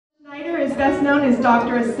is best known as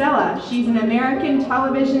Dr. Estella. She's an American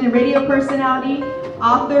television and radio personality,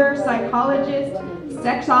 author, psychologist,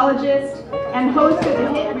 sexologist, and host of the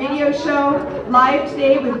hit radio show Live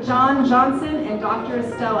Today with John Johnson and Dr.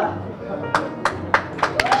 Estella.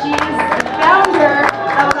 She is the founder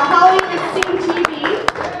of the Hollywood Sing TV.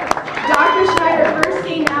 Dr. Sneider first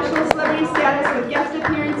gained national celebrity status with guest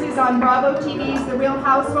appearances on Bravo TV's The Real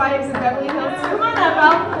Housewives of Beverly Hills. Come on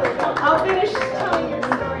up, I'll finish telling your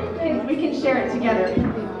story. We can share it together.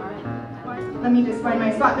 Let me just find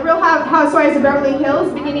my spot. The Real Housewives of Beverly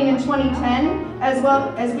Hills, beginning in 2010, as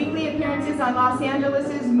well as weekly appearances on Los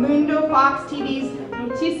Angeles' Mundo Fox TV's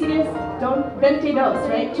Noticias 22,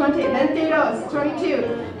 right? 22,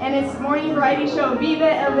 and its morning variety show Vive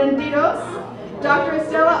el 22. Dr.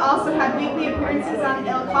 Estella also had weekly appearances on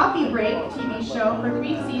El Coffee Break TV show for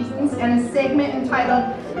 3 seasons and a segment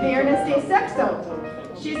entitled Viernes de Sexo.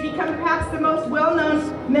 She has become perhaps the most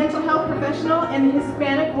well-known mental health professional in the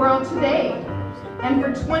Hispanic world today. And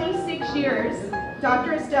for 26 years,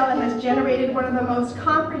 Dr. Estella has generated one of the most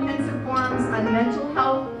comprehensive forums on mental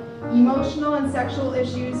health, emotional and sexual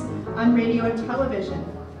issues on radio and television.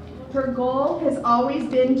 Her goal has always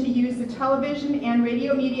been to use the television and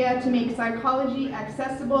radio media to make psychology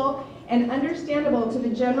accessible and understandable to the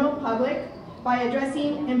general public by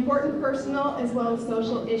addressing important personal as well as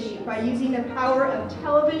social issues, by using the power of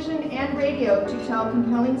television and radio to tell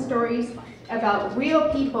compelling stories about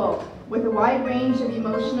real people with a wide range of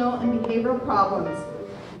emotional and behavioral problems,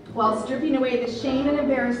 while stripping away the shame and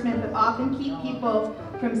embarrassment that often keep people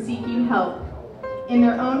from seeking help. In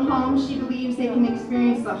their own homes, she believes they can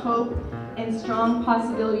experience the hope and strong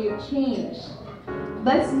possibility of change.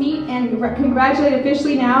 Let's meet and congratulate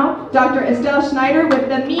officially now Dr. Estella Sneider with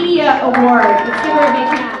the Media Award. Let's give her a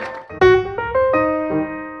big hand.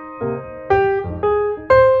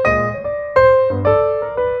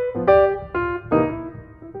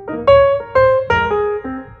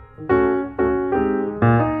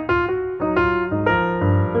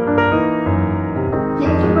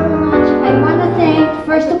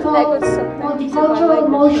 First of all, Multicultural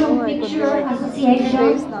Motion Picture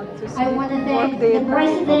Association. I want to thank the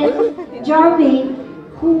President, Jarvie,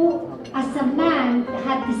 who, as a man,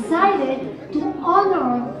 had decided to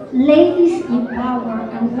honor ladies in power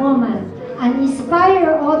and women and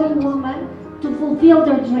inspire other women to fulfill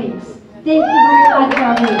their dreams. Thank you very much,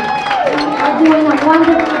 Jarvie. You are doing a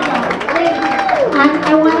wonderful job. Thank you. And I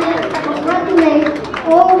want to congratulate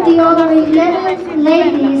all the other 11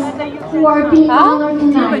 ladies who are being honored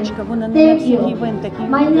tonight. Thank you.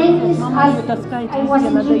 My name is, as I was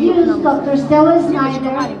introduced, Dr. Estella Sneider,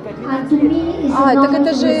 and to me is an honor to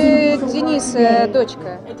receive this award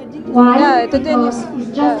today. Why? Because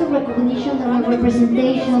it's just a recognition and a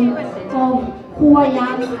representation of who I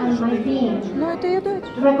am and my being.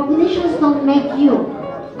 Recognitions don't make you.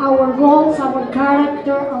 Our goals, our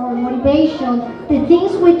character, our motivation, the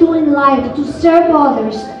things we do in life to serve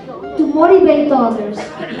others, to motivate others,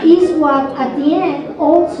 is what at the end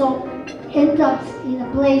also ends up in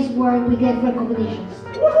a place where we get recognitions.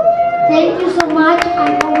 Thank you so much,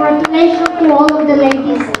 and congratulations to all of the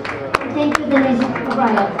ladies. Thank you, Denise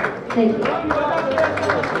O'Brien. Thank you.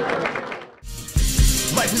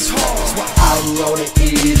 Life is hard, that's why I wrote it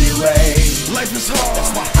eZWay. Life is hard,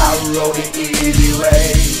 that's why I wrote it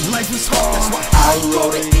eZWay. Life is hard, that's why I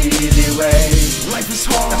wrote it eZWay. Life is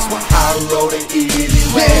hard, that's why I wrote it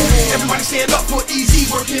eZWay. Everybody stand up for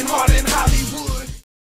easy, working hard in Hollywood.